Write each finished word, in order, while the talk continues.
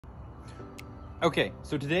Okay,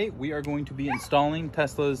 so today we are going to be installing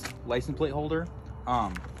Tesla's license plate holder.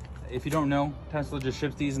 If you don't know, Tesla just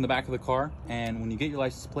ships these in the back of the car, and when you get your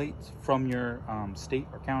license plates from your state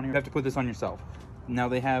or county, you have to put this on yourself. Now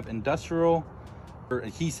they have industrial or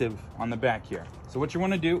adhesive on the back here. So what you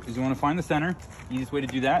want to do is you want to find the center. The easiest way to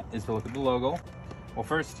do that is to look at the logo. Well,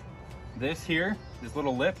 first, this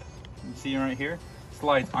little lip, you see right here,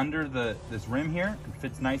 slides under this rim here and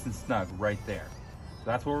fits nice and snug right there. So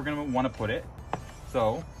that's where we're going to want to put it.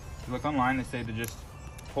 So if you look online, they say to just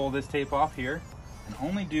pull this tape off here and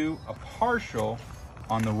only do a partial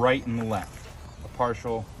on the right and the left, a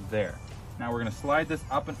partial there. Now we're going to slide this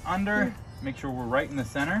up and under, make sure we're right in the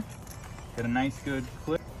center, get a nice good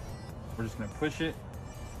clip. We're just going to push it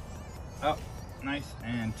up nice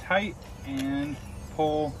and tight and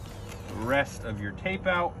pull the rest of your tape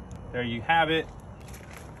out. There you have it.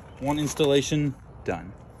 One installation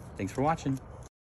done. Thanks for watching.